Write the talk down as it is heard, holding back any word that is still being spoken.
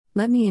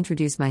Let me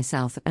introduce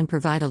myself and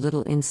provide a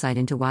little insight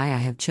into why I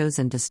have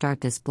chosen to start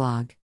this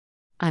blog.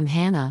 I'm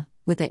Hannah,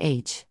 with a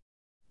H.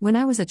 When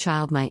I was a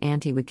child, my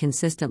auntie would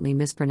consistently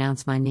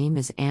mispronounce my name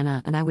as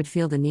Anna, and I would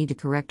feel the need to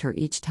correct her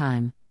each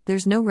time.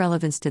 There's no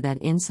relevance to that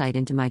insight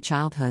into my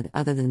childhood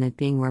other than it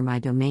being where my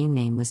domain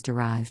name was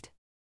derived.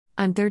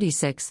 I'm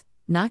 36,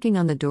 knocking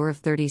on the door of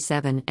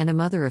 37, and a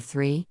mother of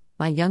 3,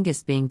 my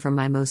youngest being from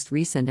my most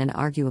recent and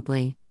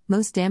arguably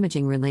most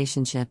damaging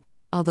relationship,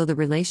 although the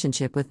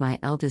relationship with my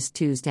eldest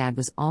two's dad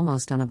was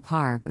almost on a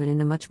par but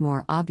in a much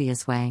more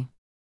obvious way.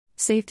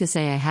 Safe to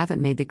say I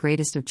haven't made the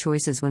greatest of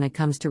choices when it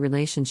comes to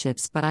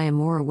relationships, but I am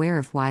more aware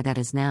of why that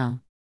is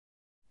now.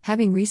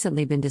 Having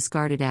recently been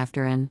discarded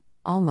after an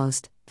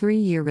almost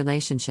 3-year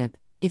relationship,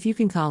 if you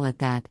can call it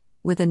that,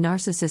 with a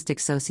narcissistic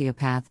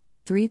sociopath,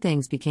 3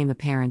 things became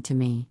apparent to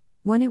me.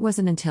 1, it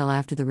wasn't until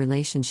after the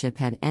relationship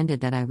had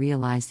ended that I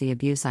realized the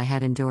abuse I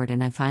had endured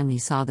and I finally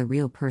saw the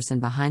real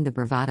person behind the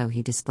bravado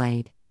he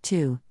displayed.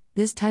 2,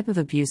 this type of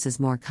abuse is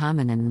more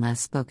common and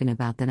less spoken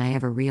about than I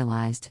ever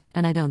realized,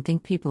 and I don't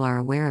think people are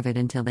aware of it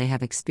until they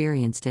have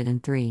experienced it.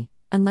 And 3,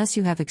 unless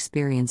you have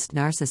experienced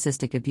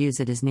narcissistic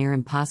abuse, it is near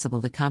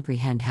impossible to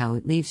comprehend how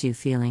it leaves you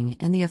feeling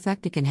and the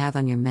effect it can have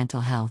on your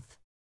mental health.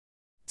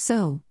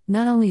 So,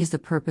 not only is the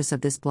purpose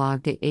of this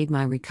blog to aid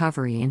my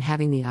recovery and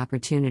having the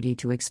opportunity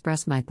to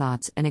express my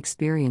thoughts and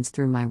experience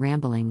through my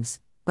ramblings,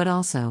 but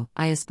also,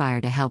 I aspire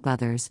to help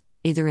others,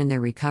 either in their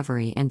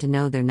recovery and to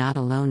know they're not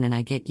alone and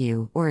I get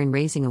you, or in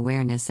raising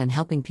awareness and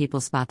helping people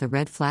spot the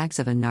red flags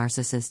of a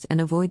narcissist and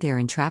avoid their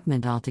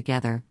entrapment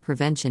altogether.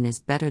 Prevention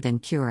is better than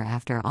cure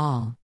after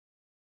all.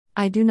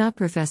 I do not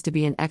profess to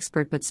be an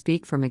expert but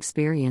speak from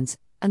experience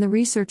and the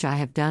research I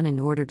have done in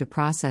order to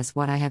process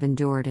what I have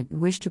endured, and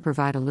wish to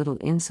provide a little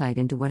insight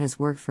into what has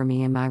worked for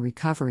me in my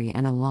recovery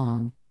and a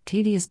long,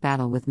 tedious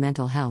battle with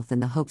mental health in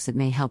the hopes it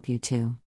may help you too.